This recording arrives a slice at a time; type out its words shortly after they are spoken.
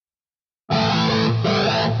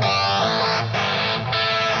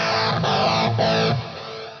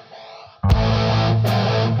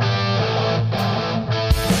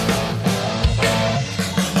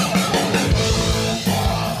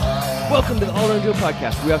All Around Joe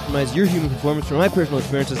podcast, where we optimize your human performance from my personal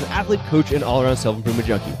experience as an athlete, coach, and all-around self-improvement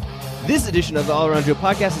junkie. This edition of the All Around Joe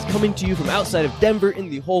podcast is coming to you from outside of Denver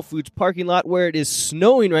in the Whole Foods parking lot, where it is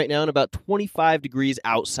snowing right now and about 25 degrees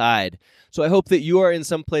outside. So I hope that you are in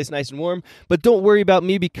some place nice and warm, but don't worry about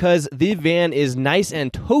me because the van is nice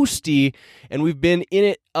and toasty, and we've been in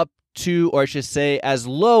it up to, or I should say, as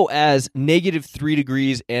low as -3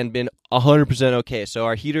 degrees and been 100% okay. So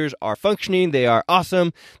our heaters are functioning. They are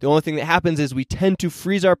awesome. The only thing that happens is we tend to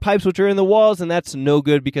freeze our pipes, which are in the walls, and that's no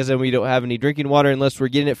good because then we don't have any drinking water unless we're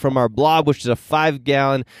getting it from our blob, which is a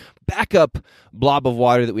 5-gallon backup blob of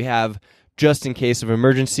water that we have just in case of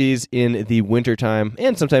emergencies in the wintertime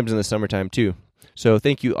and sometimes in the summertime too. So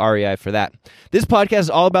thank you, REI, for that. This podcast is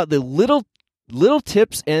all about the little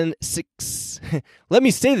tips and let me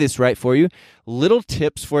say this right for you. Little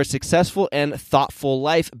tips for a successful and thoughtful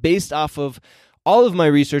life based off of all of my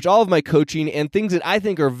research, all of my coaching, and things that I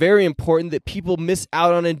think are very important that people miss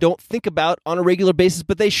out on and don't think about on a regular basis,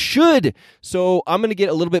 but they should. So I'm going to get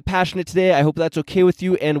a little bit passionate today. I hope that's okay with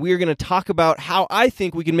you. And we're going to talk about how I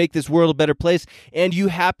think we can make this world a better place and you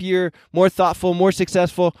happier, more thoughtful, more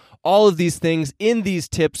successful, all of these things in these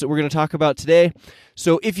tips that we're going to talk about today.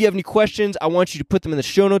 So if you have any questions, I want you to put them in the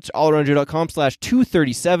show notes,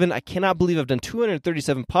 allaroundjoe.com/237. I cannot believe I've done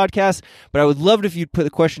 237 podcasts, but I would love it if you'd put the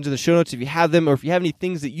questions in the show notes if you have them, or if you have any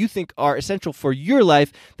things that you think are essential for your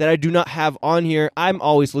life that I do not have on here. I'm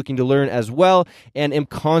always looking to learn as well, and am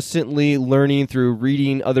constantly learning through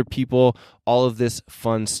reading other people, all of this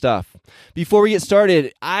fun stuff. Before we get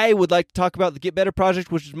started, I would like to talk about the Get Better Project,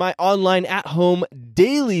 which is my online at-home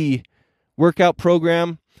daily workout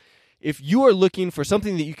program. If you are looking for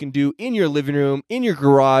something that you can do in your living room, in your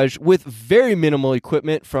garage, with very minimal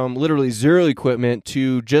equipment, from literally zero equipment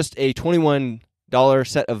to just a $21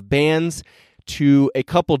 set of bands to a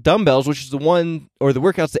couple dumbbells, which is the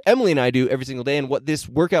workouts that Emily and I do every single day, and what this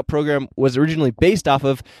workout program was originally based off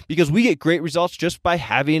of, because we get great results just by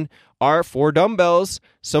having our 4 dumbbells,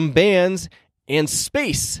 some bands, and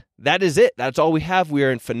space. That is it. That's all we have. We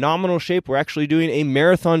are in phenomenal shape. We're actually doing a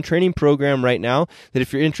marathon training program right now that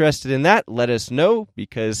if you're interested in that, let us know,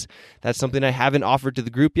 because that's something I haven't offered to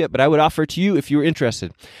the group yet, but I would offer to you if you were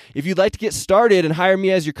interested. If you'd like to get started and hire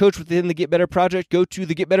me as your coach within the Get Better Project, go to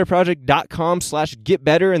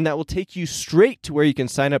thegetbetterproject.com/getbetter, and that will take you straight to where you can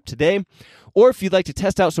sign up today. Or if you'd like to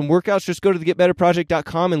test out some workouts, just go to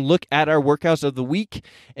thegetbetterproject.com and look at our workouts of the week,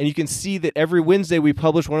 and you can see that every Wednesday we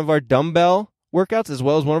publish one of our dumbbell workouts as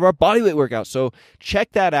well as one of our bodyweight workouts. So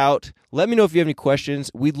check that out. Let me know if you have any questions.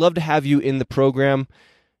 We'd love to have you in the program.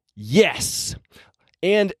 Yes.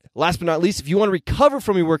 And last but not least, if you want to recover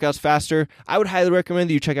from your workouts faster, I would highly recommend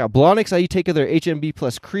that you check out Blonix. You take their HMB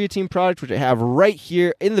Plus creatine product, which I have right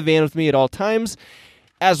here in the van with me at all times,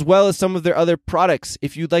 as well as some of their other products.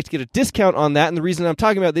 If you'd like to get a discount on that, and the reason I'm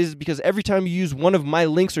talking about this is because every time you use one of my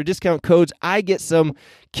links or discount codes, I get some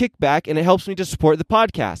kickback, and it helps me to support the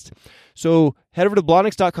podcast. So head over to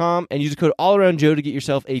Blonix.com and use the code AllAroundJoe to get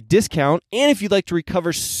yourself a discount. And if you'd like to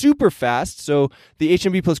recover super fast, so the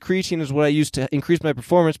HMB Plus creatine is what I use to increase my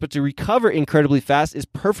performance, but to recover incredibly fast is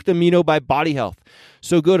Perfect Amino by Body Health.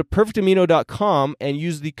 So go to perfectamino.com and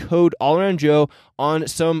use the code AllAroundJoe on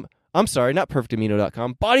some... I'm sorry, not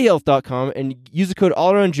perfectamino.com, bodyhealth.com, and use the code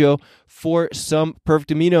AllAroundJoe for some Perfect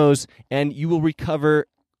Aminos, and you will recover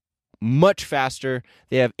much faster.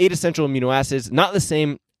 They have 8 essential amino acids, not the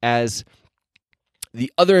same as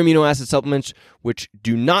the other amino acid supplements, which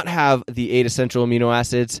do not have the 8 essential amino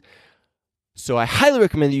acids. So I highly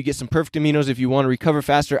recommend that you get some Perfect Aminos if you want to recover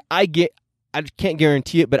faster. I can't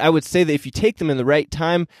guarantee it, but I would say that if you take them in the right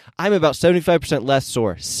time, I'm about 75% less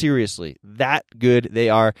sore. Seriously, that good they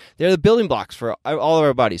are. They're the building blocks for all of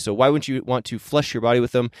our bodies. So why wouldn't you want to flush your body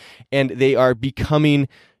with them? And they are becoming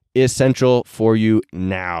essential for you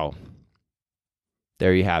now.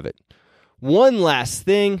 There you have it. One last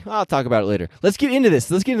thing, I'll talk about it later. Let's get into this.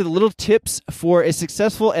 Let's get into the little tips for a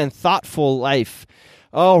successful and thoughtful life.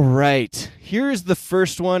 All right, here's the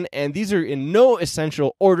first one, and these are in no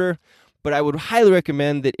essential order, but I would highly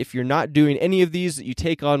recommend that if you're not doing any of these, that you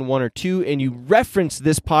take on 1 or 2 and you reference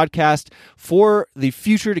this podcast for the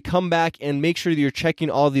future to come back and make sure that you're checking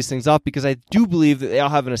all of these things off, because I do believe that they all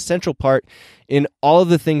have an essential part in all of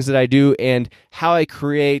the things that I do and how I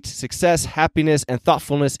create success, happiness, and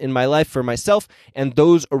thoughtfulness in my life for myself and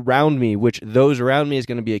those around me, which those around me is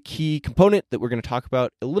going to be a key component that we're going to talk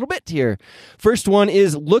about a little bit here. First one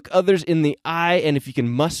is look others in the eye, and if you can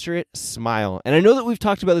muster it, smile. And I know that we've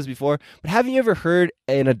talked about this before, but haven't you ever heard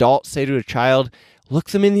an adult say to a child,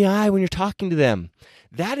 look them in the eye when you're talking to them?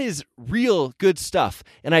 That is real good stuff.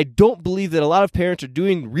 And I don't believe that a lot of parents are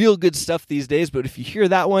doing real good stuff these days, but if you hear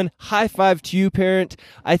that one, high five to you, parent.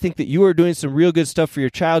 I think that you are doing some real good stuff for your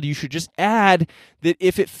child. You should just add that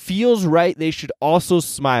if it feels right, they should also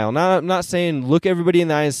smile. Now, I'm not saying look everybody in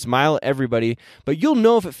the eye and smile at everybody, but you'll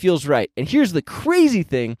know if it feels right. And here's the crazy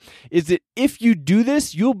thing, is that if you do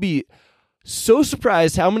this, you'll be so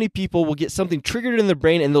surprised how many people will get something triggered in their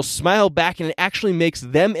brain and they'll smile back, and it actually makes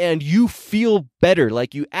them and you feel better.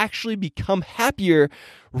 Like you actually become happier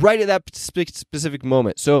right at that specific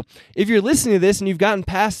moment. So if you're listening to this and you've gotten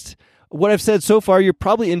past what I've said so far, you're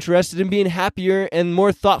probably interested in being happier and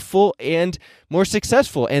more thoughtful and more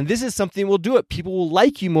successful. And this is something we'll do it. People will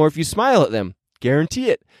like you more if you smile at them. Guarantee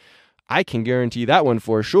it. I can guarantee that one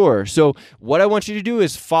for sure. So what I want you to do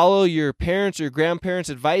is follow your parents' or your grandparents'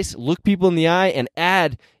 advice, look people in the eye, and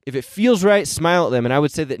add, if it feels right, smile at them. And I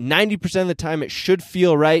would say that 90% of the time it should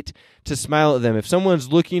feel right to smile at them. If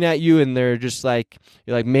someone's looking at you and they're just like,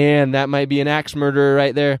 you're like, man, that might be an axe murderer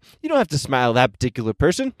right there, you don't have to smile at that particular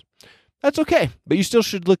person. That's okay, but you still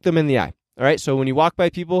should look them in the eye. All right, so when you walk by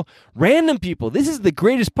people, random people, this is the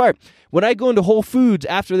greatest part. When I go into Whole Foods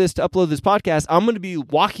after this to upload this podcast, I'm going to be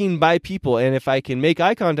walking by people, and if I can make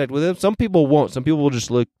eye contact with them, some people won't. Some people will just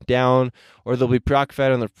look down, or they'll be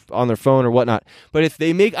preoccupied on their phone or whatnot. But if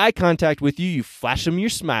they make eye contact with you, you flash them your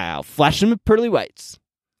smile, flash them pearly whites,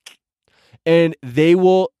 and they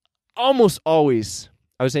will almost always,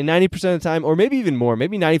 I would say 90% of the time, or maybe even more,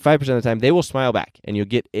 maybe 95% of the time, they will smile back, and you'll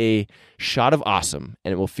get a shot of awesome,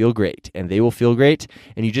 and it will feel great, and they will feel great,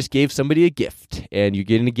 and you just gave somebody a gift, and you're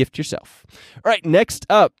getting a gift yourself. All right, next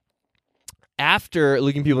up, after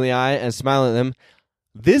looking people in the eye and smiling at them,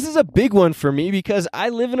 this is a big one for me because I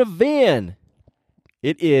live in a van.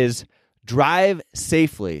 It is drive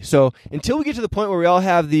safely. So until we get to the point where we all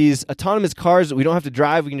have these autonomous cars that we don't have to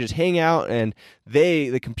drive, we can just hang out, and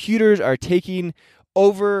the computers are taking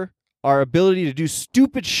over our ability to do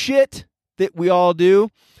stupid shit that we all do.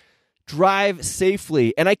 Drive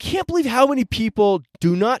safely. And I can't believe how many people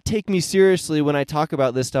do not take me seriously when I talk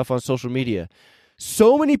about this stuff on social media.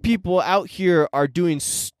 So many people out here are doing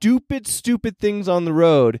stupid things on the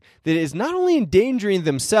road that is not only endangering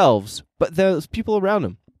themselves, but those people around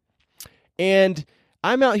them. And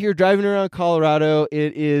I'm out here driving around Colorado.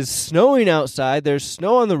 It is snowing outside. There's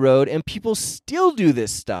snow on the road, and people still do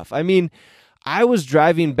this stuff. I mean, I was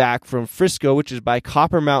driving back from Frisco, which is by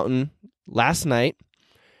Copper Mountain, last night,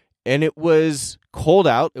 and it was cold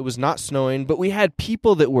out. It was not snowing, but we had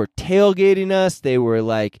people that were tailgating us. They were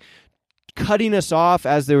like cutting us off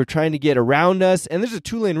as they were trying to get around us. And there's a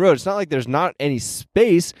 2-lane road. It's not like there's not any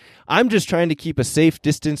space. I'm just trying to keep a safe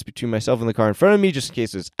distance between myself and the car in front of me, just in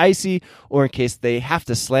case it's icy or in case they have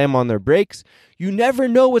to slam on their brakes. You never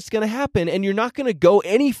know what's going to happen, and you're not going to go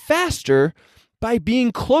any faster by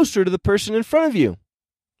being closer to the person in front of you.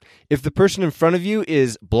 If the person in front of you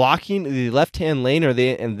is blocking the left-hand lane,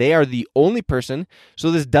 and they are the only person, so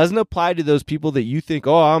this doesn't apply to those people that you think,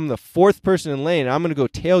 oh, I'm the fourth person in lane, I'm going to go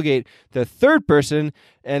tailgate the third person,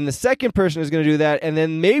 and the second person is going to do that, and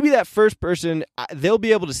then maybe that first person, they'll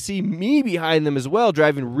be able to see me behind them as well,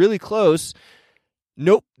 driving really close.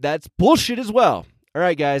 Nope, that's bullshit as well. All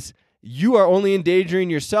right, guys, you are only endangering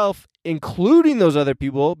yourself, including those other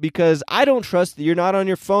people, because I don't trust that you're not on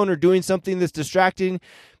your phone or doing something that's distracting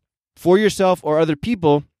for yourself or other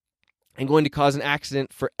people and going to cause an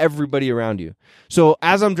accident for everybody around you. So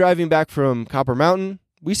as I'm driving back from Copper Mountain,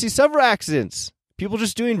 we see several accidents. People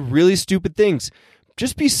just doing really stupid things.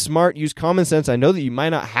 Just be smart, use common sense. I know that you might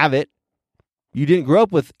not have it. You didn't grow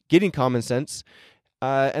up with getting common sense,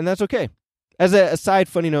 and that's okay. As a side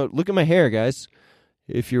funny note, look at my hair, guys.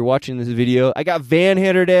 If you're watching this video, I got van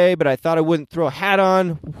hair today, but I thought I wouldn't throw a hat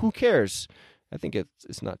on. Who cares? I think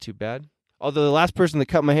it's not too bad. Although the last person that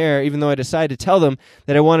cut my hair, even though I decided to tell them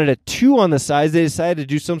that I wanted a 2 on the sides, they decided to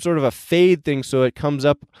do some sort of a fade thing so it comes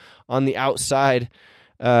up on the outside.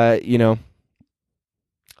 Oh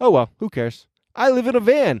well, who cares? I live in a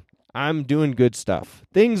van. I'm doing good stuff.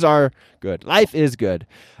 Things are good. Life is good.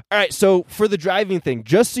 All right, so for the driving thing,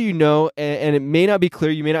 just so you know, and it may not be clear,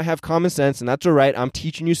 you may not have common sense, and that's all right. I'm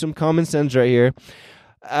teaching you some common sense right here.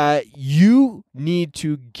 You need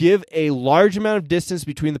to give a large amount of distance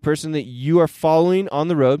between the person that you are following on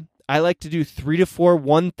the road. I like to do 3 to 4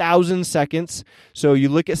 1,000 seconds. So you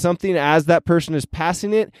look at something as that person is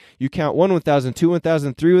passing it, you count 1 1,000, 2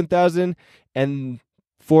 1,000, 3 1,000, and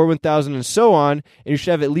 4 1,000, and so on. And you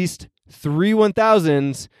should have at least 3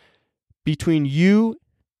 1,000s between you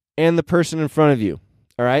and the person in front of you.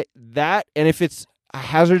 All right? That, and if it's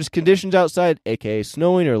hazardous conditions outside, aka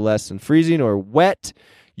snowing or less than freezing or wet,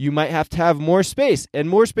 You might have to have more space, and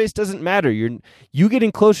more space doesn't matter. You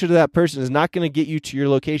getting closer to that person is not going to get you to your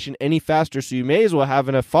location any faster, so you may as well have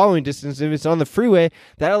enough following distance. If it's on the freeway,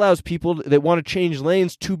 that allows people that want to change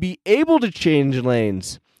lanes to be able to change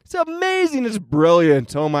lanes. It's amazing. It's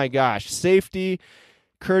brilliant. Oh my gosh. Safety,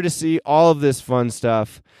 courtesy, all of this fun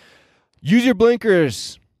stuff. Use your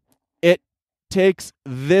blinkers. It takes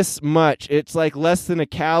this much. It's like less than a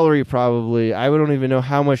calorie probably. I don't even know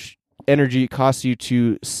how much energy it costs you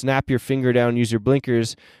to snap your finger down and use your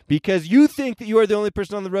blinkers because you think that you are the only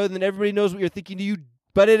person on the road and then everybody knows what you're thinking to you,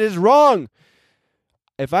 but it is wrong.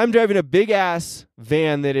 If I'm driving a big-ass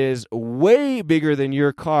van that is way bigger than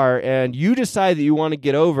your car and you decide that you want to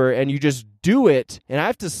get over and you just do it and I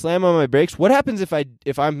have to slam on my brakes, what happens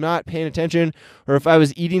if I'm not paying attention or if I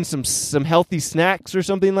was eating some healthy snacks or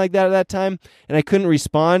something like that at that time and I couldn't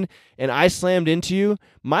respond and I slammed into you?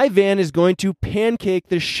 My van is going to pancake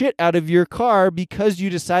the shit out of your car because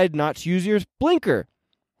you decided not to use your blinker.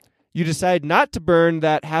 You decide not to burn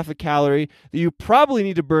that half a calorie that you probably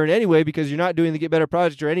need to burn anyway because you're not doing the Get Better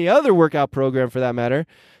Project or any other workout program for that matter.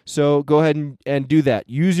 So go ahead and do that.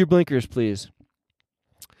 Use your blinkers, please.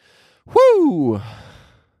 Whoo! All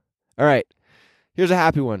right. Here's a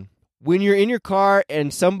happy one. When you're in your car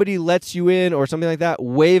and somebody lets you in or something like that,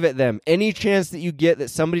 wave at them. Any chance that you get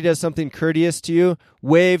that somebody does something courteous to you,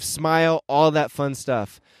 wave, smile, all that fun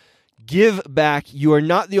stuff. Give back. You are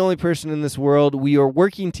not the only person in this world. We are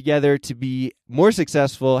working together to be more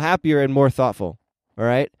successful, happier, and more thoughtful. All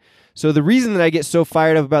right? So the reason that I get so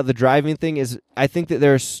fired up about the driving thing is I think that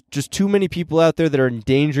there's just too many people out there that are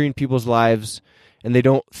endangering people's lives and they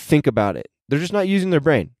don't think about it. They're just not using their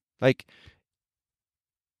brain. Like,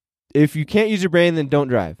 if you can't use your brain, then don't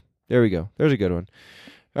drive. There we go. There's a good one.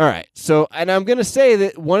 All right. So, and I'm going to say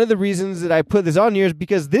that one of the reasons that I put this on here is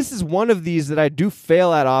because this is one of these that I do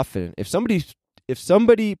fail at often. If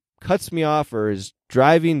somebody cuts me off or is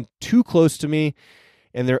driving too close to me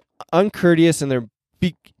and they're uncourteous and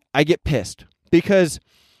I get pissed because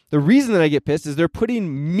the reason that I get pissed is they're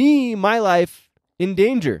putting my life in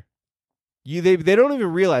danger. They don't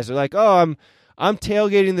even realize. They're like, oh, I'm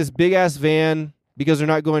tailgating this big ass van because they're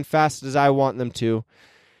not going fast as I want them to.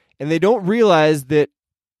 And they don't realize that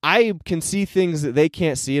I can see things that they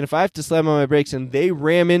can't see, and if I have to slam on my brakes and they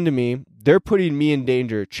ram into me, they're putting me in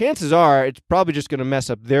danger. Chances are it's probably just going to mess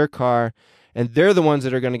up their car, and they're the ones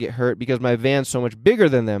that are going to get hurt because my van's so much bigger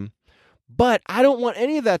than them. But I don't want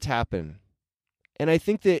any of that to happen. And I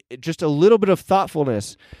think that just a little bit of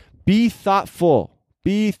thoughtfulness. Be thoughtful.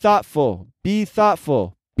 Be thoughtful. Be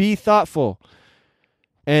thoughtful. Be thoughtful.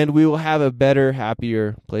 And we will have a better,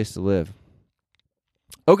 happier place to live.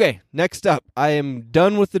 Okay, next up. I am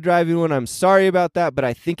done with the driving one. I'm sorry about that, but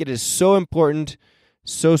I think it is so important.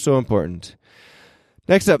 So important.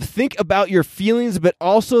 Next up, think about your feelings, but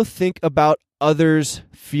also think about others'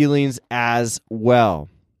 feelings as well.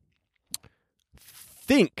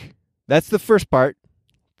 Think. That's the first part.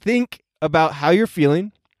 Think about how you're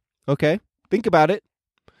feeling. Okay? Think about it.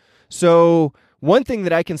 So one thing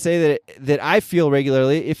that I can say that I feel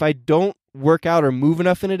regularly, if I don't work out or move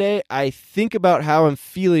enough in a day, I think about how I'm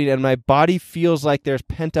feeling and my body feels like there's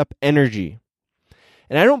pent up energy.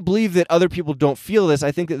 And I don't believe that other people don't feel this.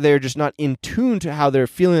 I think that they're just not in tune to how they're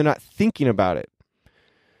feeling and not thinking about it.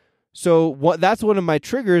 So that's one of my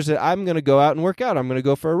triggers that I'm going to go out and work out. I'm going to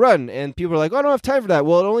go for a run. And people are like, oh, I don't have time for that.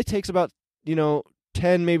 Well, it only takes about,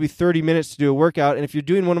 10, maybe 30 minutes to do a workout. And if you're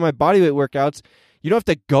doing one of my bodyweight workouts, you don't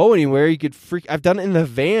have to go anywhere. You could I've done it in the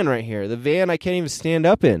van right here. The van I can't even stand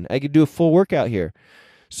up in. I could do a full workout here.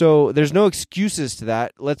 So there's no excuses to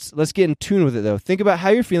that. Let's get in tune with it, though. Think about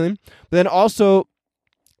how you're feeling, but then also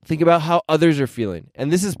think about how others are feeling.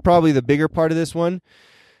 And this is probably the bigger part of this one.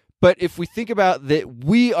 But if we think about that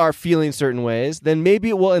we are feeling certain ways, then maybe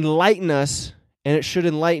it will enlighten us, and it should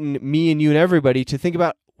enlighten me and you and everybody to think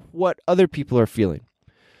about what other people are feeling.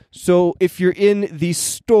 So if you're in the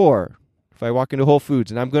store, if I walk into Whole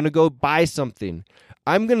Foods and I'm going to go buy something,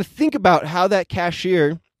 I'm going to think about how that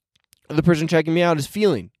cashier, the person checking me out, is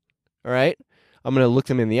feeling. All right? I'm going to look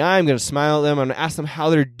them in the eye. I'm going to smile at them. I'm going to ask them how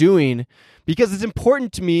they're doing because it's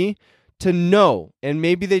important to me to know. And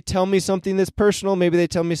maybe they tell me something that's personal. Maybe they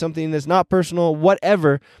tell me something that's not personal,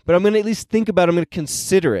 whatever. But I'm going to at least think about it. I'm going to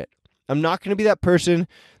consider it. I'm not going to be that person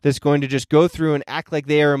that's going to just go through and act like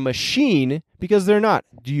they are a machine because they're not.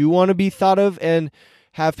 Do you want to be thought of and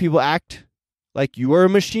have people act like you are a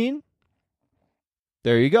machine?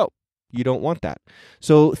 There you go. You don't want that.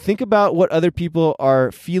 So think about what other people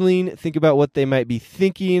are feeling. Think about what they might be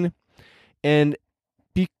thinking. And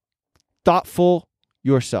be thoughtful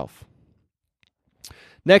yourself.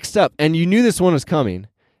 Next up, and you knew this one was coming,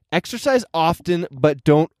 Exercise often, but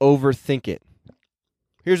don't overthink it.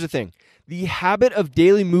 Here's the thing. The habit of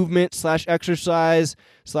daily movement / exercise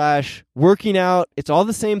 / working out, it's all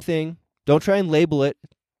the same thing. Don't try and label it.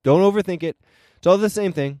 Don't overthink it. It's all the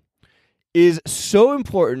same thing. Is so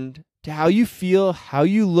important to how you feel, how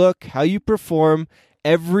you look, how you perform,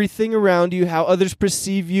 everything around you, how others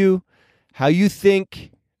perceive you, how you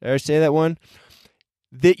think. Did I say that one?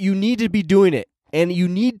 That you need to be doing it. And you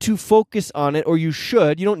need to focus on it, or you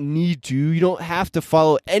should. You don't need to. You don't have to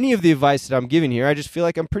follow any of the advice that I'm giving here. I just feel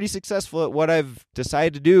like I'm pretty successful at what I've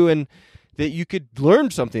decided to do, and that you could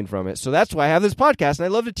learn something from it. So that's why I have this podcast, and I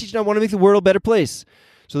love to teach, and I want to make the world a better place.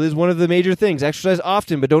 So this is one of the major things. Exercise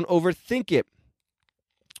often, but don't overthink it.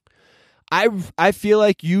 I feel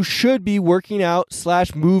like you should be working out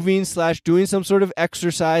 / moving / doing some sort of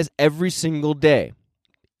exercise every single day.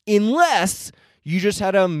 Unless you just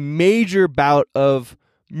had a major bout of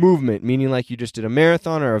movement, meaning like you just did a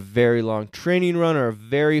marathon or a very long training run or a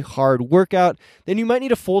very hard workout, then you might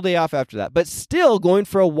need a full day off after that. But still, going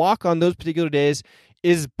for a walk on those particular days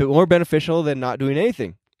is more beneficial than not doing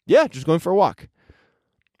anything. Yeah, just going for a walk.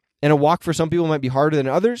 And a walk for some people might be harder than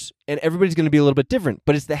others, and everybody's going to be a little bit different.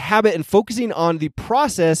 But it's the habit, and focusing on the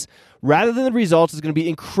process rather than the results is going to be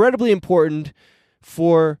incredibly important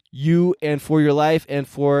for you and for your life and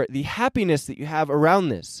for the happiness that you have around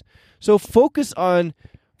this. So focus on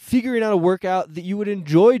figuring out a workout that you would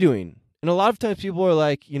enjoy doing. And a lot of times people are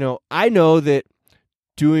like, I know that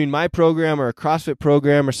doing my program or a CrossFit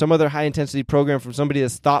program or some other high-intensity program from somebody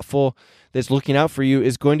that's thoughtful, that's looking out for you,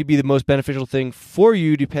 is going to be the most beneficial thing for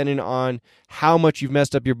you depending on how much you've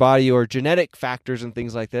messed up your body or genetic factors and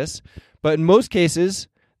things like this. But in most cases,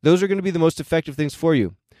 those are going to be the most effective things for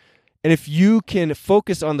you. And if you can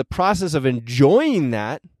focus on the process of enjoying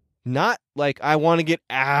that, not like I want to get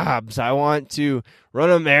abs, I want to run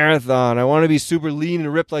a marathon, I want to be super lean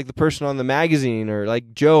and ripped like the person on the magazine or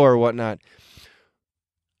like Joe or whatnot.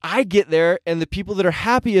 I get there, and the people that are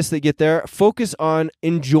happiest that get there focus on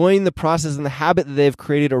enjoying the process and the habit that they've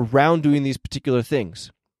created around doing these particular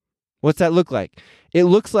things. What's that look like? It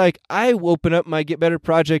looks like I open up my Get Better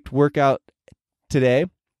Project workout today,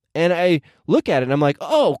 and I look at it, and I'm like,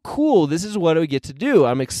 oh, cool, this is what I get to do.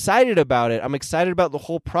 I'm excited about it. I'm excited about the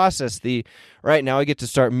whole process. Right now I get to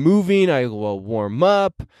start moving. I will warm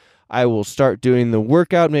up. I will start doing the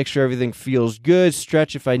workout, make sure everything feels good,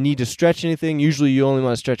 stretch if I need to stretch anything. Usually you only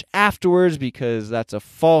want to stretch afterwards because that's a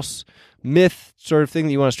false myth sort of thing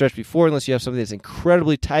that you want to stretch before, unless you have something that's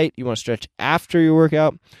incredibly tight. You want to stretch after your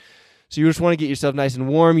workout. So you just want to get yourself nice and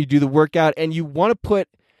warm. You do the workout, and you want to put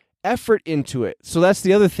effort into it. So that's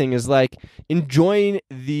the other thing, is like enjoying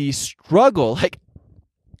the struggle. Like,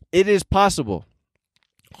 it is possible.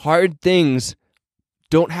 Hard things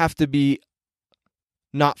don't have to be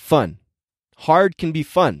not fun. Hard can be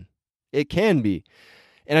fun. It can be.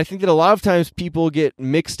 And I think that a lot of times people get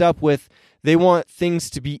mixed up with, they want things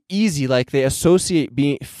to be easy, like they associate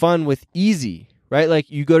being fun with easy, right?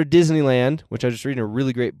 Like you go to Disneyland, which I was just reading a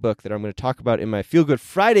really great book that I'm going to talk about in my Feel Good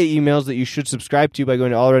Friday emails that you should subscribe to by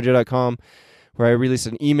going to allaroundjoe.com, where I release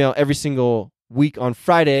an email every single week on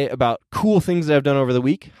Friday about cool things that I've done over the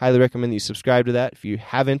week. Highly recommend that you subscribe to that. If you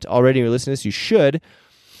haven't already or listening to this, you should.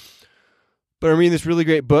 But I'm reading this really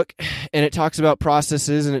great book, and it talks about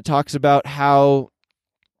processes, and it talks about how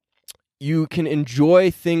you can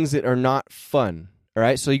enjoy things that are not fun. All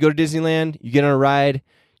right, so you go to Disneyland, you get on a ride,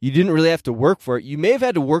 you didn't really have to work for it. You may have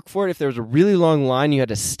had to work for it if there was a really long line, you had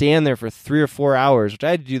to stand there for 3 or 4 hours, which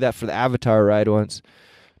I had to do that for the Avatar ride once.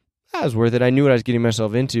 That was worth it. I knew what I was getting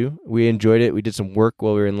myself into. We enjoyed it. We did some work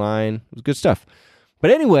while we were in line. It was good stuff.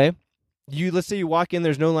 But anyway, let's say you walk in,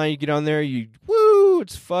 there's no line, you get on there,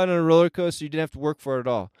 it's fun on a roller coaster, you didn't have to work for it at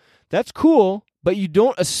all. That's cool, but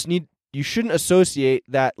you shouldn't associate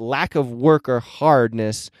that lack of work or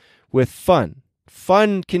hardness with fun.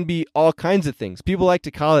 Fun can be all kinds of things. People like to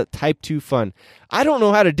call it type 2 fun. I don't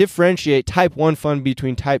know how to differentiate type 1 fun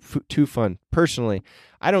between type 2 fun, personally.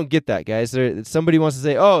 I don't get that, guys. Somebody wants to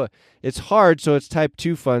say, oh, it's hard, so it's type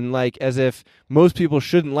 2 fun, like as if most people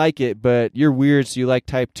shouldn't like it, but you're weird, so you like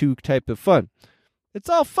type 2 type of fun. It's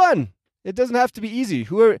all fun. It doesn't have to be easy.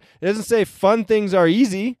 It doesn't say fun things are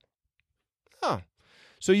easy. Oh.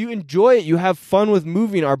 So you enjoy it. You have fun with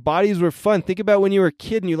moving. Our bodies were fun. Think about when you were a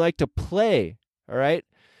kid and you liked to play. All right?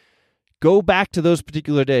 Go back to those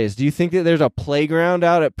particular days. Do you think that there's a playground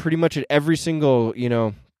out at pretty much at every single,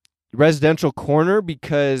 residential corner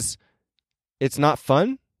because it's not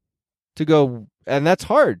fun to go? And that's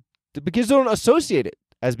hard. The kids don't associate it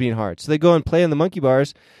as being hard. So they go and play on the monkey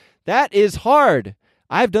bars. That is hard.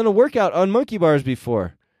 I've done a workout on monkey bars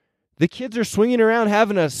before. The kids are swinging around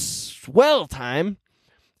having a swell time,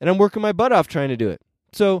 and I'm working my butt off trying to do it.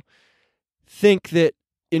 So think that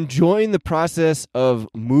enjoying the process of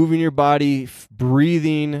moving your body,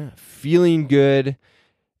 breathing, feeling good,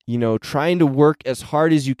 trying to work as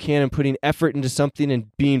hard as you can and putting effort into something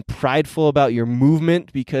and being prideful about your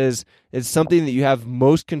movement because it's something that you have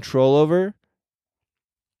most control over.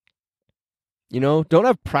 Don't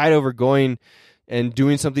have pride over going and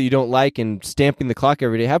doing something you don't like and stamping the clock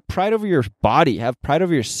every day. Have pride over your body. Have pride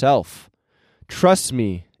over yourself. Trust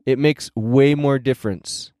me, it makes way more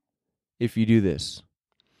difference if you do this.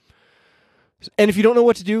 And if you don't know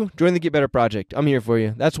what to do, join the Get Better Project. I'm here for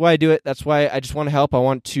you. That's why I do it. That's why I just want to help. I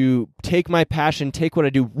want to take my passion, take what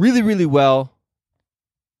I do really, really well,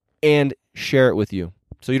 and share it with you.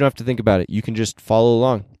 So you don't have to think about it. You can just follow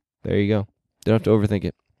along. There you go. Don't have to overthink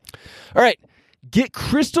it. All right. Get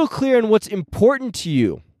crystal clear on what's important to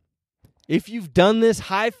you. If you've done this,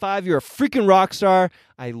 high five. You're a freaking rock star.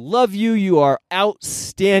 I love you. You are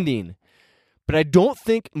outstanding. But I don't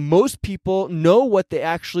think most people know what they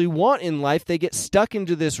actually want in life. They get stuck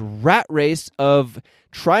into this rat race of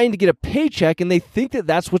trying to get a paycheck, and they think that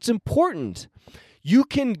that's what's important. You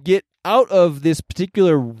can get out of this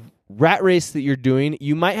particular rat race that you're doing.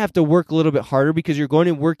 You might have to work a little bit harder because you're going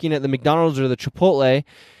and working at the McDonald's or the Chipotle,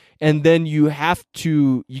 and then you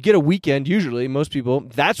get a weekend, usually, most people.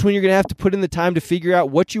 That's when you're going to have to put in the time to figure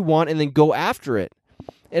out what you want and then go after it.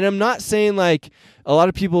 And I'm not saying like a lot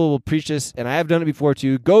of people will preach this, and I have done it before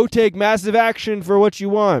too, go take massive action for what you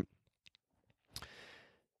want.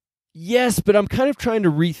 Yes, but I'm kind of trying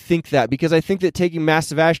to rethink that because I think that taking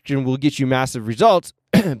massive action will get you massive results,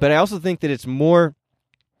 but I also think that it's more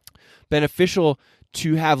beneficial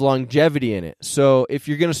to have longevity in it. So if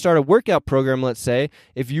you're going to start a workout program, let's say,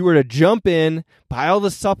 if you were to jump in, buy all the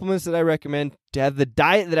supplements that I recommend, to have the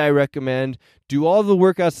diet that I recommend, do all the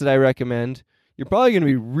workouts that I recommend, you're probably going to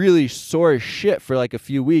be really sore as shit for like a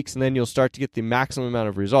few weeks, and then you'll start to get the maximum amount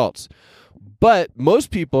of results. But most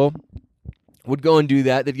people would go and do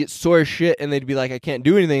that. They'd get sore as shit, and they'd be like, I can't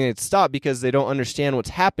do anything, and they'd stop because they don't understand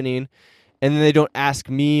what's happening, and then they don't ask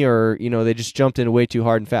me, or they just jumped in way too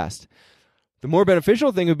hard and fast. The more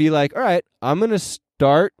beneficial thing would be like, all right, I'm going to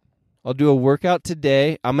start. I'll do a workout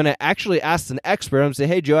today. I'm going to actually ask an expert. I'm going to say,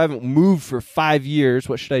 hey, Joe, I haven't moved for 5 years.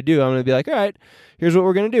 What should I do? I'm going to be like, all right, here's what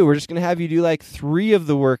we're going to do. We're just going to have you do like 3 of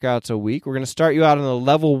the workouts a week. We're going to start you out on the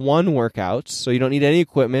level 1 workouts, so you don't need any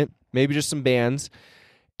equipment, maybe just some bands.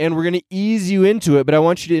 And we're going to ease you into it, but I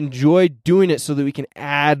want you to enjoy doing it so that we can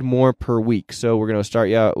add more per week. So we're going to start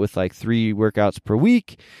you out with like 3 workouts per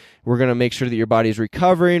week. We're going to make sure that your body's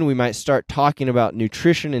recovering. We might start talking about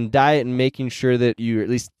nutrition and diet and making sure that you're at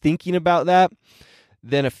least thinking about that.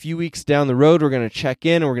 Then a few weeks down the road, we're going to check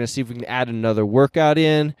in and we're going to see if we can add another workout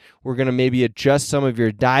in. We're going to maybe adjust some of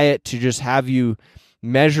your diet to just have you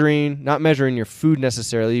not measuring your food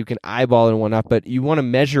necessarily. You can eyeball it and whatnot, but you want to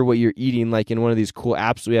measure what you're eating like in one of these cool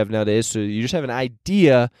apps we have nowadays, so you just have an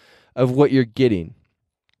idea of what you're getting.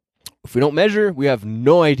 If we don't measure, we have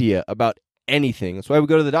no idea about anything. That's why we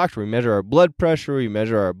go to the doctor. We measure our blood pressure, we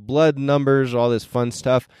measure our blood numbers, all this fun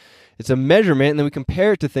stuff. It's a measurement, and then we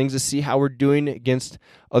compare it to things to see how we're doing against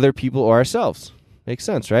other people or ourselves. Makes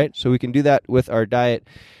sense, right? So we can do that with our diet.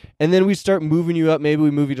 And then we start moving you up. Maybe we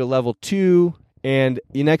move you to level 2, and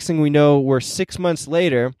the next thing we know, we're 6 months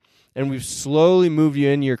later, and we've slowly moved you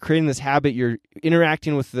in. You're creating this habit. You're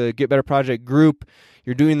interacting with the Get Better Project group.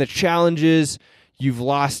 You're doing the challenges. You've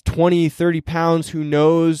lost 20, 30 pounds, who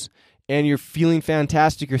knows? And you're feeling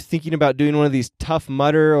fantastic. You're thinking about doing one of these Tough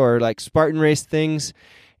Mudder or like Spartan race things,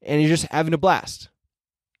 and you're just having a blast.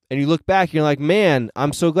 And you look back, you're like, man,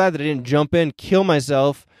 I'm so glad that I didn't jump in, kill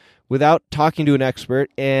myself without talking to an expert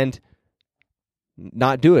and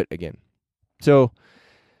not do it again. So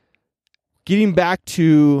getting back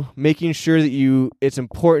to making sure that it's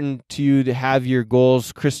important to you to have your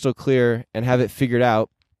goals crystal clear and have it figured out.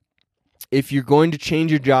 If you're going to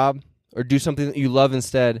change your job or do something that you love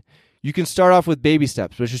instead, you can start off with baby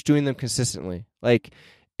steps, but just doing them consistently. Like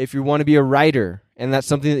if you want to be a writer and that's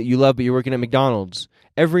something that you love, but you're working at McDonald's,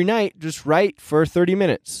 every night just write for 30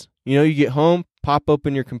 minutes. You get home, pop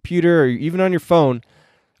open your computer or even on your phone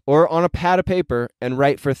or on a pad of paper and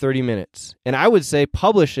write for 30 minutes. And I would say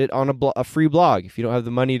publish it on a free blog. If you don't have the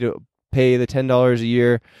money to pay the $10 a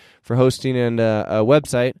year for hosting and a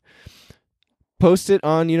website, post it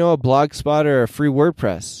on, a Blogspot or a free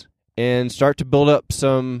WordPress. And start to build up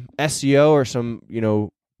some SEO or some,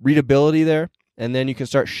 readability there. And then you can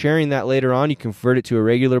start sharing that later on. You convert it to a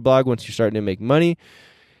regular blog once you're starting to make money.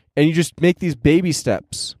 And you just make these baby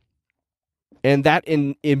steps. And that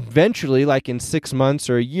eventually, like in 6 months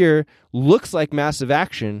or a year, looks like massive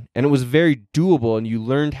action. And it was very doable. And you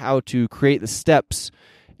learned how to create the steps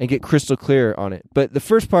and get crystal clear on it. But the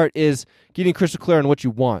first part is getting crystal clear on what you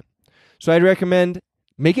want. So I'd recommend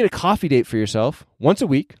make it a coffee date for yourself once a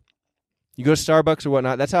week. You go to Starbucks or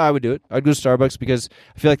whatnot. That's how I would do it. I'd go to Starbucks because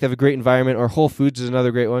I feel like they have a great environment, or Whole Foods is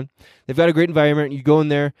another great one. They've got a great environment. You go in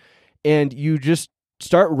there and you just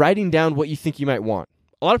start writing down what you think you might want.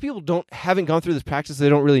 A lot of people haven't gone through this practice. They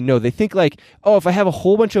don't really know. They think like, oh, if I have a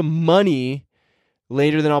whole bunch of money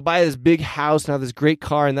later, then I'll buy this big house and have this great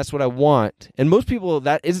car, and that's what I want. And most people,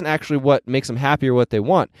 that isn't actually what makes them happy or what they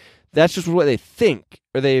want. That's just what they think,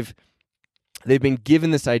 or they've been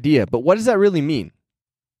given this idea. But what does that really mean?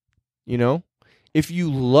 You know, if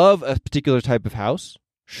you love a particular type of house,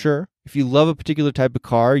 sure. If you love a particular type of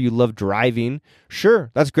car, you love driving, sure,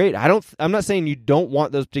 that's great. I'm not saying you don't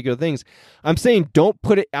want those particular things. I'm saying don't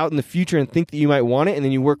put it out in the future and think that you might want it, and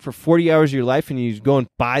then you work for 40 hours of your life and you go and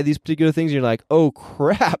buy these particular things, and you're like, oh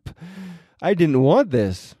crap, I didn't want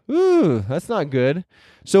this. Ooh, that's not good.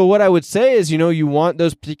 So what I would say is, you want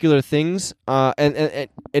those particular things, and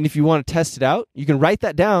if you want to test it out, you can write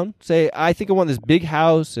that down. Say, I think I want this big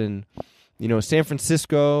house in, San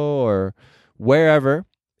Francisco or wherever.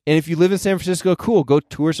 And if you live in San Francisco, cool, go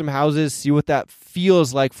tour some houses, see what that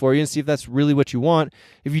feels like for you, and see if that's really what you want.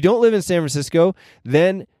 If you don't live in San Francisco,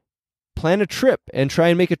 then plan a trip and try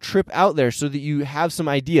and make a trip out there so that you have some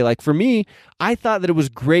idea. Like for me, I thought that it was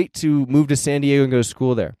great to move to San Diego and go to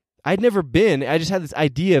school there. I'd never been. I just had this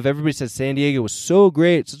idea of everybody said San Diego was so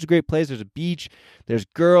great. It's such a great place. There's a beach. There's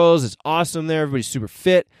girls. It's awesome there. Everybody's super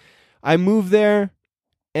fit. I moved there,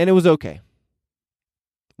 and it was okay.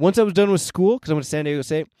 Once I was done with school, because I went to San Diego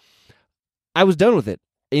State, I was done with it,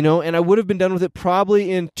 and I would have been done with it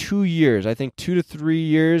probably in 2 years. I think 2 to 3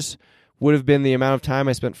 years would have been the amount of time.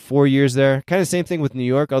 I spent 4 years there. Kind of same thing with New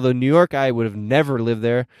York, although New York, I would have never lived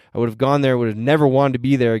there. I would have gone there, would have never wanted to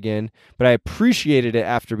be there again, but I appreciated it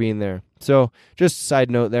after being there. So just a side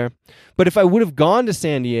note there. But if I would have gone to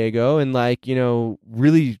San Diego and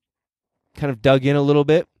really kind of dug in a little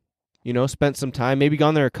bit, spent some time, maybe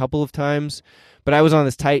gone there a couple of times, but I was on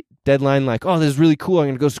this tight deadline, like, oh, this is really cool. I'm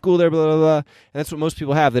going to go to school there, blah, blah, blah. And that's what most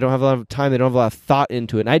people have. They don't have a lot of time. They don't have a lot of thought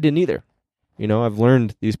into it. And I didn't either. I've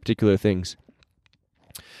learned these particular things.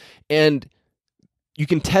 And you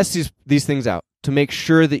can test these things out to make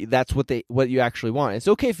sure that that's what you actually want. It's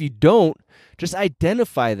okay if you don't. Just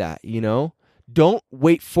identify that, Don't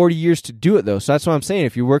wait 40 years to do it, though. So that's what I'm saying.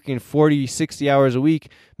 If you're working 40, 60 hours a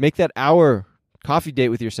week, make that hour coffee date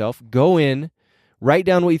with yourself. Go in, write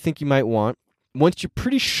down what you think you might want. Once you're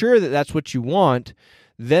pretty sure that that's what you want,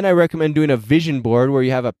 then I recommend doing a vision board where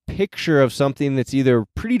you have a picture of something that's either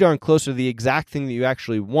pretty darn close to the exact thing that you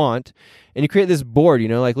actually want, and you create this board,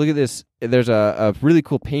 like look at this, there's a really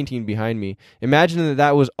cool painting behind me. Imagine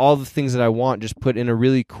that was all the things that I want just put in a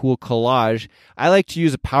really cool collage. I like to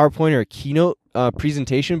use a PowerPoint or a Keynote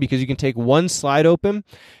presentation because you can take one slide open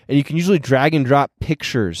and you can usually drag and drop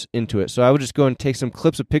pictures into it. So I would just go and take some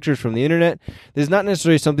clips of pictures from the internet. This is not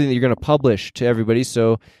necessarily something that you're going to publish to everybody,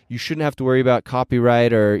 so you shouldn't have to worry about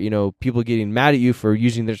copyright or people getting mad at you for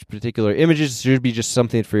using their particular images. It should be just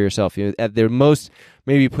something for yourself. At their most,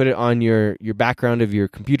 maybe put it on your background of your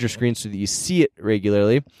computer screen so that you see it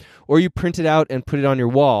regularly, or you print it out and put it on your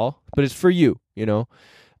wall, but it's for you,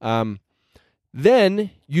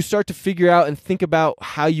 Then you start to figure out and think about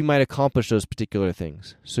how you might accomplish those particular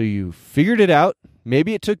things. So you figured it out.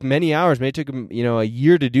 Maybe it took many hours. Maybe it took a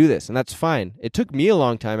year to do this, and that's fine. It took me a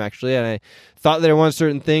long time, actually, and I thought that I wanted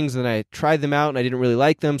certain things, and I tried them out, and I didn't really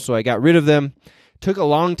like them, so I got rid of them. It took a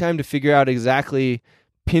long time to figure out exactly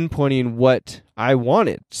pinpointing what I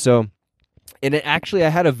wanted. So, and I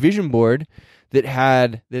had a vision board that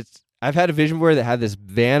had this. I've had a vision board that had this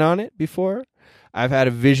van on it before. I've had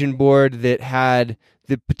a vision board that had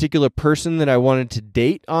the particular person that I wanted to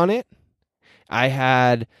date on it. I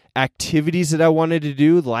had activities that I wanted to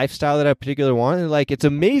do, the lifestyle that I particularly wanted. It's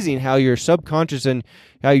amazing how your subconscious and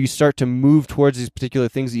how you start to move towards these particular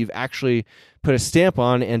things that you've actually put a stamp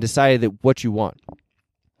on and decided that what you want.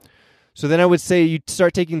 So then I would say you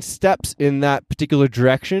start taking steps in that particular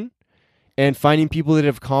direction and finding people that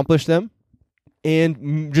have accomplished them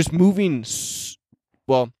and just moving,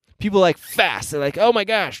 people like fast. They're like, oh my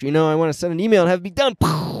gosh, I want to send an email and have it be done.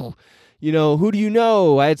 Who do you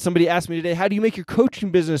know? I had somebody ask me today, how do you make your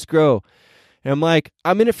coaching business grow? And I'm like,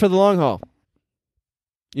 I'm in it for the long haul.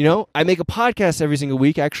 I make a podcast every single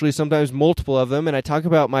week, actually sometimes multiple of them, and I talk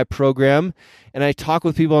about my program, and I talk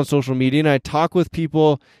with people on social media, and I talk with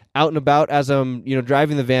people out and about as I'm,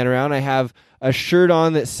 driving the van around. I have a shirt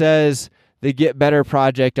on that says the Get Better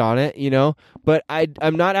Project on it, but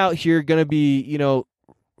I'm not out here going to be,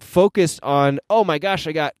 focused on, oh my gosh,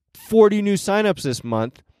 I got 40 new signups this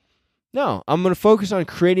month. No, I'm going to focus on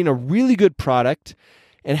creating a really good product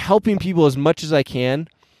and helping people as much as I can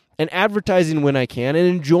and advertising when I can and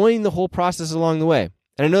enjoying the whole process along the way.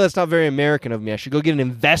 And I know that's not very American of me. I should go get an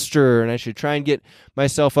investor and I should try and get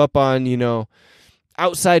myself up on,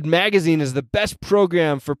 Outside Magazine as the best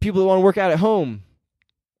program for people that want to work out at home.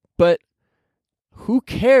 But who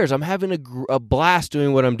cares? I'm having a blast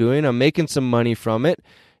doing what I'm doing. I'm making some money from it,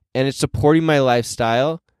 and it's supporting my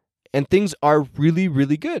lifestyle, and things are really,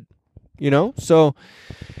 really good, So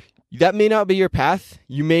that may not be your path.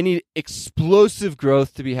 You may need explosive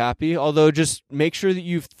growth to be happy, although just make sure that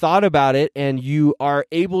you've thought about it and you are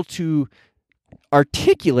able to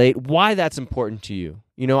articulate why that's important to you.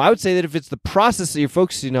 I would say that if it's the process that you're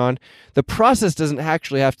focusing on, the process doesn't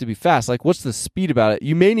actually have to be fast. Like, what's the speed about it?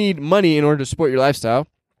 You may need money in order to support your lifestyle,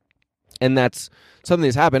 and that's something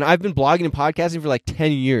that's happened. I've been blogging and podcasting for like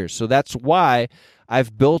 10 years, so that's why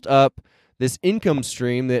I've built up this income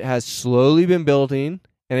stream that has slowly been building,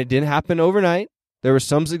 and it didn't happen overnight. There were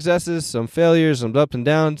some successes, some failures, some ups and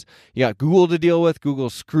downs. You got Google to deal with.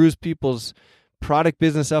 Google screws people's product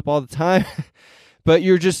business up all the time. But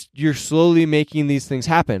you're slowly making these things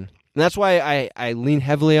happen. And that's why I lean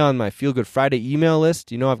heavily on my Feel Good Friday email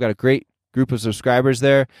list. I've got a great group of subscribers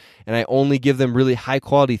there, and I only give them really high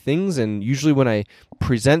quality things. And usually when I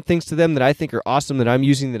present things to them that I think are awesome, that I'm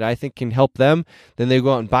using, that I think can help them, then they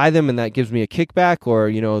go out and buy them, and that gives me a kickback,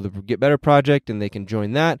 or, the Get Better Project, and they can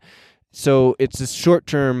join that. So it's a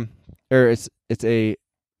short-term, or it's a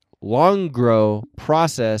long grow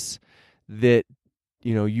process that,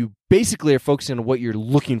 you basically are focusing on what you're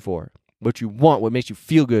looking for, what you want, what makes you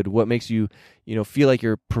feel good, what makes you, feel like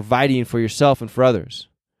you're providing for yourself and for others.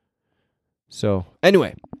 So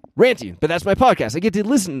anyway, ranting, but that's my podcast. You get to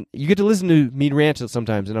listen to me rant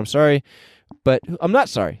sometimes, and I'm sorry, but I'm not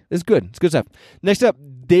sorry. It's good. It's good stuff. Next up,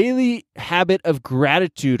 daily habit of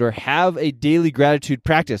gratitude, or have a daily gratitude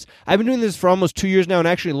practice. I've been doing this for almost 2 years now, and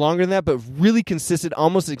actually longer than that, but really consistent,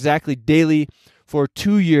 almost exactly daily for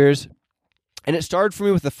 2 years. And it started for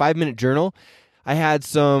me with the 5-minute journal. I had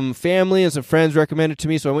some family and some friends recommend it to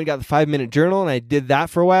me, so I went and got the 5-minute journal, and I did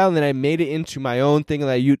that for a while, and then I made it into my own thing that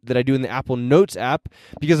I do in the Apple Notes app,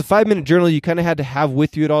 because the 5-minute journal you kind of had to have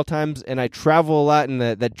with you at all times, and I travel a lot, and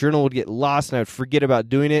that journal would get lost, and I would forget about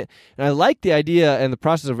doing it, and I liked the idea and the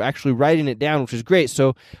process of actually writing it down, which is great.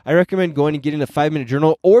 So I recommend going and getting a 5-minute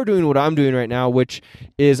journal, or doing what I'm doing right now, which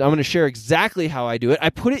is I'm going to share exactly how I do it.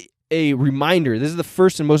 I put it a reminder. This is the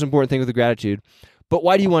first and most important thing with the gratitude. But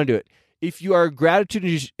why do you want to do it? If you are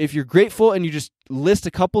if you're grateful and you just list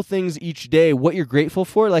a couple things each day, what you're grateful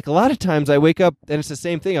for, like a lot of times I wake up and it's the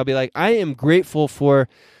same thing. I'll be like, I am grateful for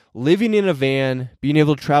living in a van, being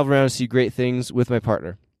able to travel around and see great things with my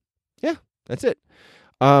partner. Yeah, that's it.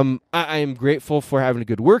 I am grateful for having a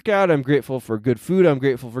good workout. I'm grateful for good food. I'm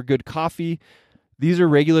grateful for good coffee. These are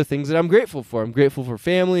regular things that I'm grateful for. I'm grateful for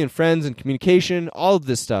family and friends and communication, all of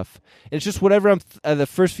this stuff. And it's just whatever the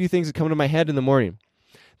first few things that come to my head in the morning.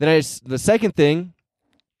 Then the second thing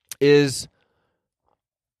is,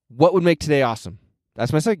 what would make today awesome?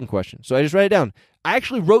 That's my second question. So I just write it down. I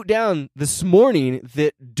actually wrote down this morning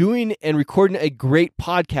that doing and recording a great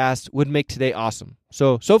podcast would make today awesome.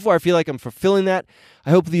 So far I feel like I'm fulfilling that.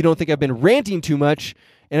 I hope that you don't think I've been ranting too much,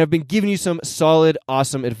 and I've been giving you some solid,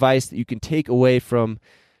 awesome advice that you can take away from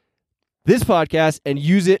this podcast and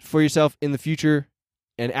use it for yourself in the future,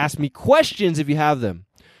 and ask me questions if you have them.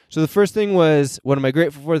 So the first thing was, what am I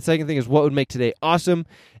grateful for? The second thing is, what would make today awesome?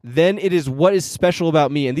 Then it is, what is special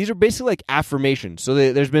about me? And these are basically like affirmations. So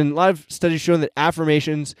there's been a lot of studies showing that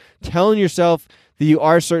affirmations, telling yourself that you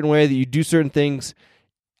are a certain way, that you do certain things,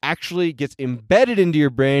 actually gets embedded into your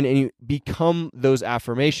brain, and you become those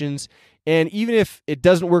affirmations. And even if it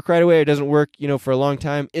doesn't work right away, or it doesn't work, for a long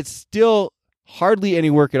time, it's still hardly any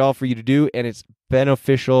work at all for you to do, and it's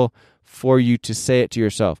beneficial for you to say it to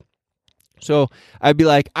yourself. So I'd be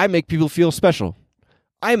like, I make people feel special.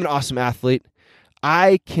 I'm an awesome athlete.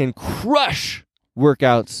 I can crush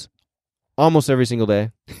workouts almost every single day.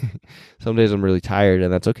 Some days I'm really tired,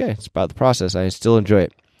 and that's okay. It's about the process. I still enjoy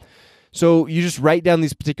it. So you just write down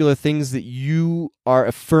these particular things that you are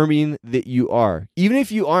affirming that you are. Even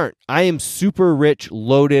if you aren't. I am super rich,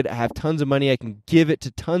 loaded. I have tons of money. I can give it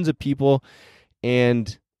to tons of people.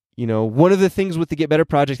 And, one of the things with the Get Better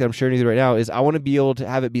Project that I'm sharing with you right now is I want to be able to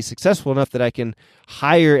have it be successful enough that I can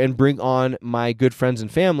hire and bring on my good friends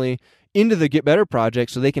and family into the Get Better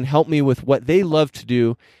Project so they can help me with what they love to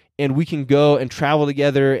do. And we can go and travel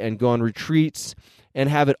together and go on retreats and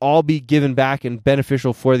have it all be given back and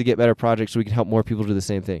beneficial for the Get Better Project so we can help more people do the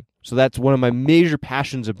same thing. So that's one of my major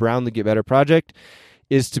passions around the Get Better Project,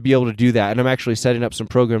 is to be able to do that. And I'm actually setting up some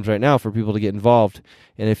programs right now for people to get involved.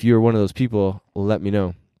 And if you're one of those people, let me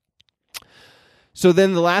know. So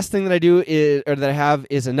then the last thing that I do is, or that I have,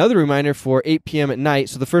 is another reminder for 8 p.m. at night.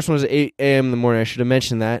 So the first one is at 8 a.m. in the morning. I should have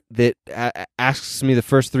mentioned that asks me the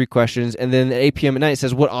first 3 questions. And then at 8 p.m. at night, it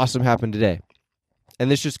says, what awesome happened today?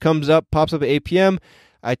 And this just pops up at 8 p.m.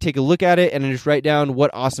 I take a look at it, and I just write down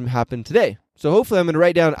what awesome happened today. So hopefully I'm going to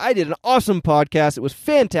write down, I did an awesome podcast. It was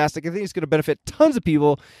fantastic. I think it's going to benefit tons of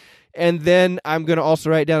people. And then I'm going to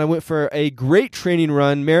also write down, I went for a great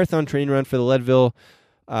marathon training run for the Leadville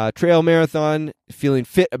Trail Marathon, feeling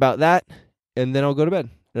fit about that, and then I'll go to bed.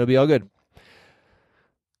 It'll be all good.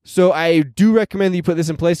 So I do recommend that you put this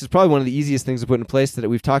in place. It's probably one of the easiest things to put in place that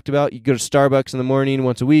we've talked about. You go to Starbucks in the morning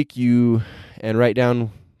once a week, and write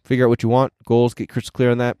down, figure out what you want, goals, get crystal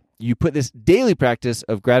clear on that. You put this daily practice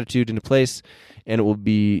of gratitude into place, and it will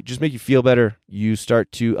just make you feel better. You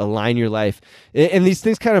start to align your life. And these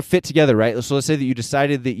things kind of fit together, right? So let's say that you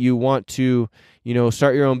decided that you want to,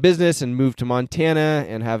 start your own business and move to Montana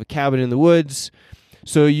and have a cabin in the woods.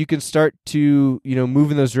 So you can start to,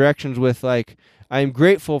 move in those directions with like, I am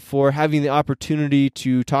grateful for having the opportunity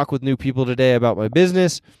to talk with new people today about my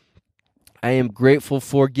business. I am grateful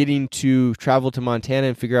for getting to travel to Montana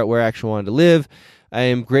and figure out where I actually wanted to live. I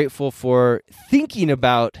am grateful for thinking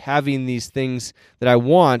about having these things that I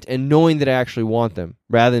want and knowing that I actually want them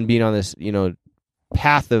rather than being on this,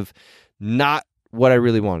 path of not what I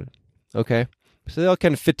really wanted. Okay? So they all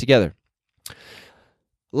kind of fit together.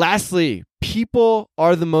 Lastly, people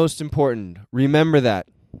are the most important. Remember that.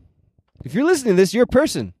 If you're listening to this, you're a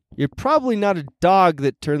person. You're probably not a dog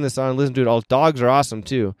that turned this on and listened to it. All dogs are awesome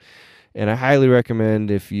too. And I highly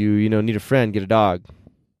recommend if you, need a friend, get a dog.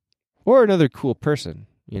 Or another cool person,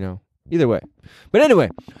 either way. But anyway,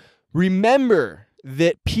 remember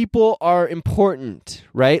that people are important,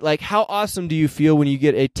 right? Like, how awesome do you feel when you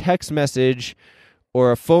get a text message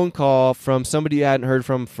or a phone call from somebody you hadn't heard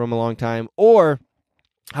from a long time? Or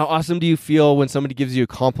how awesome do you feel when somebody gives you a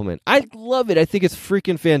compliment? I love it. I think it's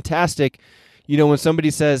freaking fantastic. When somebody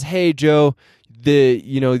says, hey, Joe, the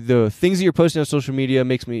things that you're posting on social media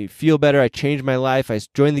makes me feel better. I changed my life. I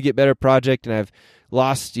joined the Get Better Project, and I've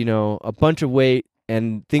lost, a bunch of weight,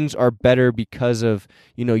 and things are better because of,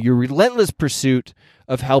 your relentless pursuit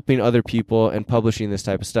of helping other people and publishing this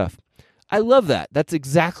type of stuff. I love that. That's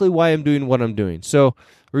exactly why I'm doing what I'm doing. So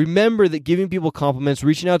remember that giving people compliments,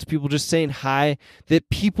 reaching out to people, just saying hi, that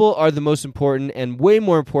people are the most important and way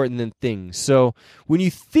more important than things. So when you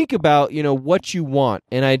think about, what you want,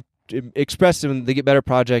 and I expressed in the Get Better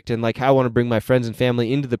Project and like how I want to bring my friends and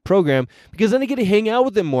family into the program, because then I get to hang out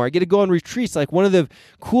with them more. I get to go on retreats. Like one of the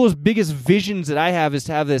coolest, biggest visions that I have is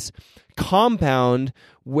to have this compound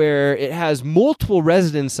where it has multiple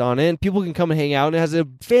residents on it and people can come and hang out, and it has a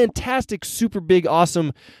fantastic, super big,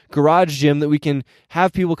 awesome garage gym that we can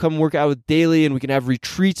have people come work out with daily, and we can have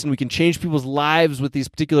retreats, and we can change people's lives with these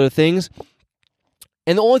particular things.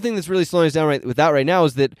 And the only thing that's really slowing us down right now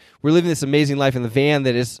is that we're living this amazing life in the van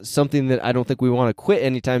that is something that I don't think we want to quit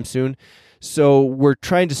anytime soon. So we're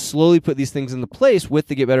trying to slowly put these things into place with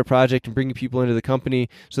the Get Better Project and bringing people into the company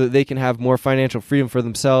so that they can have more financial freedom for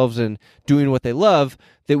themselves and doing what they love,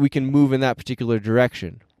 that we can move in that particular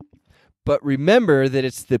direction. But remember that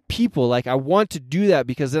it's the people. Like, I want to do that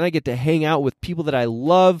because then I get to hang out with people that I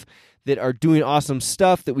love, that are doing awesome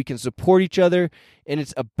stuff, that we can support each other. And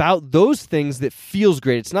it's about those things that feels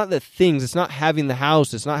great. It's not the things. It's not having the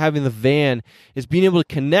house. It's not having the van. It's being able to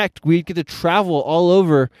connect. We get to travel all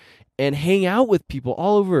over and hang out with people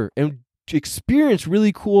all over and experience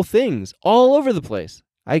really cool things all over the place.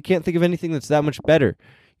 I can't think of anything that's that much better.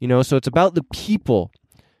 So it's about the people.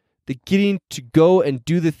 The getting to go and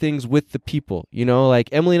do the things with the people, like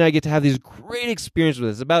Emily and I get to have these great experiences with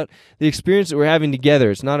it. It's about the experience that we're having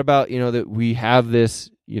together. It's not about, that we have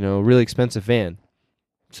this, really expensive van.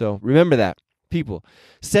 So remember that. People.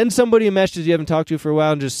 Send somebody a message you haven't talked to for a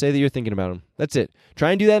while and just say that you're thinking about them. That's it.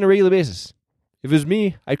 Try and do that on a regular basis. If it was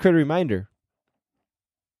me, I'd create a reminder.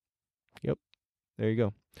 Yep. There you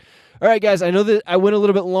go. All right, guys, I know that I went a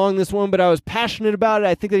little bit long this one, but I was passionate about it.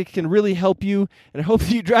 I think that it can really help you, and I hope that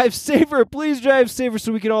you drive safer. Please drive safer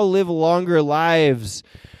so we can all live longer lives.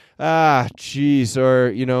 Or,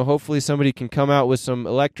 hopefully somebody can come out with some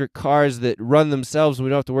electric cars that run themselves and we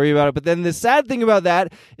don't have to worry about it. But then the sad thing about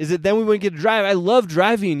that is that then we wouldn't get to drive. I love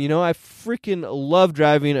driving, I freaking love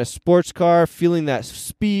driving a sports car, feeling that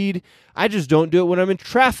speed. I just don't do it when I'm in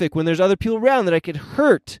traffic, when there's other people around that I could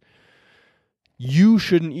hurt. You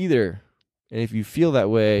shouldn't either. And if you feel that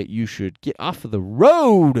way, you should get off of the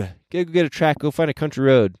road. Go get a track. Go find a country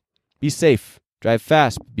road. Be safe. Drive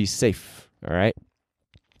fast. Be safe. All right?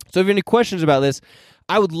 So if you have any questions about this,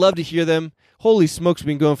 I would love to hear them. Holy smokes, we've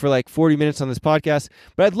been going for like 40 minutes on this podcast,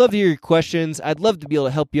 but I'd love to hear your questions. I'd love to be able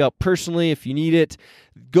to help you out personally if you need it.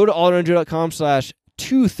 Go to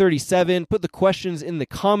allaroundjoe.com/237. Put the questions in the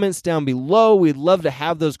comments down below. We'd love to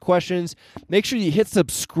have those questions. Make sure you hit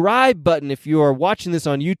subscribe button if you are watching this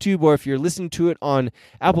on YouTube or if you're listening to it on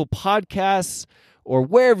Apple Podcasts or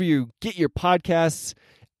wherever you get your podcasts.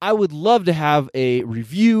 I would love to have a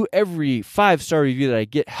review. Every 5-star review that I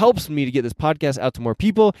get helps me to get this podcast out to more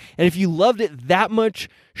people. And if you loved it that much,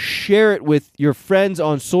 share it with your friends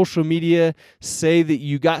on social media. Say that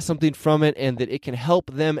you got something from it and that it can help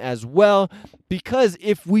them as well. Because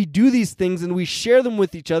if we do these things and we share them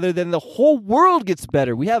with each other, then the whole world gets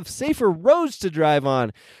better. We have safer roads to drive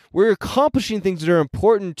on. We're accomplishing things that are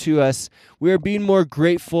important to us. We are being more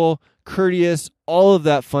grateful, courteous, all of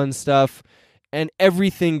that fun stuff. And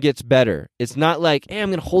everything gets better. It's not like, hey, I'm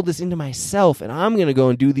going to hold this into myself and I'm going to go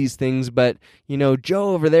and do these things. But,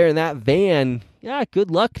 Joe over there in that van, good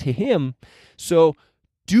luck to him. So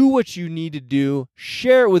do what you need to do.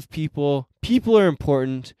 Share it with people. People are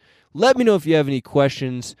important. Let me know if you have any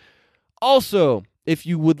questions. Also, if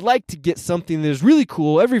you would like to get something that is really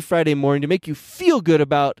cool every Friday morning to make you feel good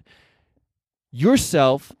about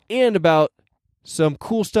yourself and about some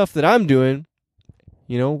cool stuff that I'm doing,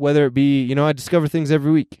 whether it be, I discover things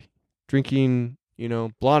every week, drinking,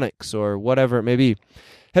 Blonix or whatever it may be.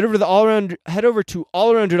 Head over to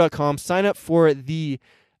allaroundjoe.com, sign up for the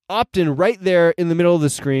opt-in right there in the middle of the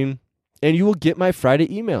screen, and you will get my Friday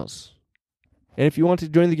emails. And if you want to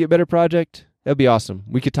join the Get Better Project, that'd be awesome.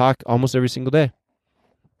 We could talk almost every single day.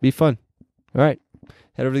 Be fun. All right.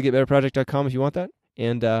 Head over to getbetterproject.com if you want that.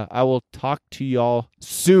 And I will talk to y'all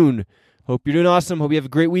soon. Hope you're doing awesome. Hope you have a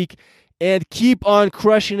great week. And keep on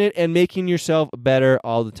crushing it and making yourself better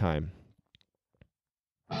all the time.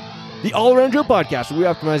 The All Around Joe Podcast, where we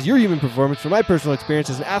optimize your human performance from my personal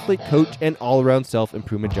experience as an athlete, coach, and all-around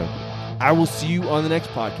self-improvement junkie. I will see you on the next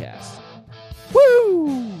podcast.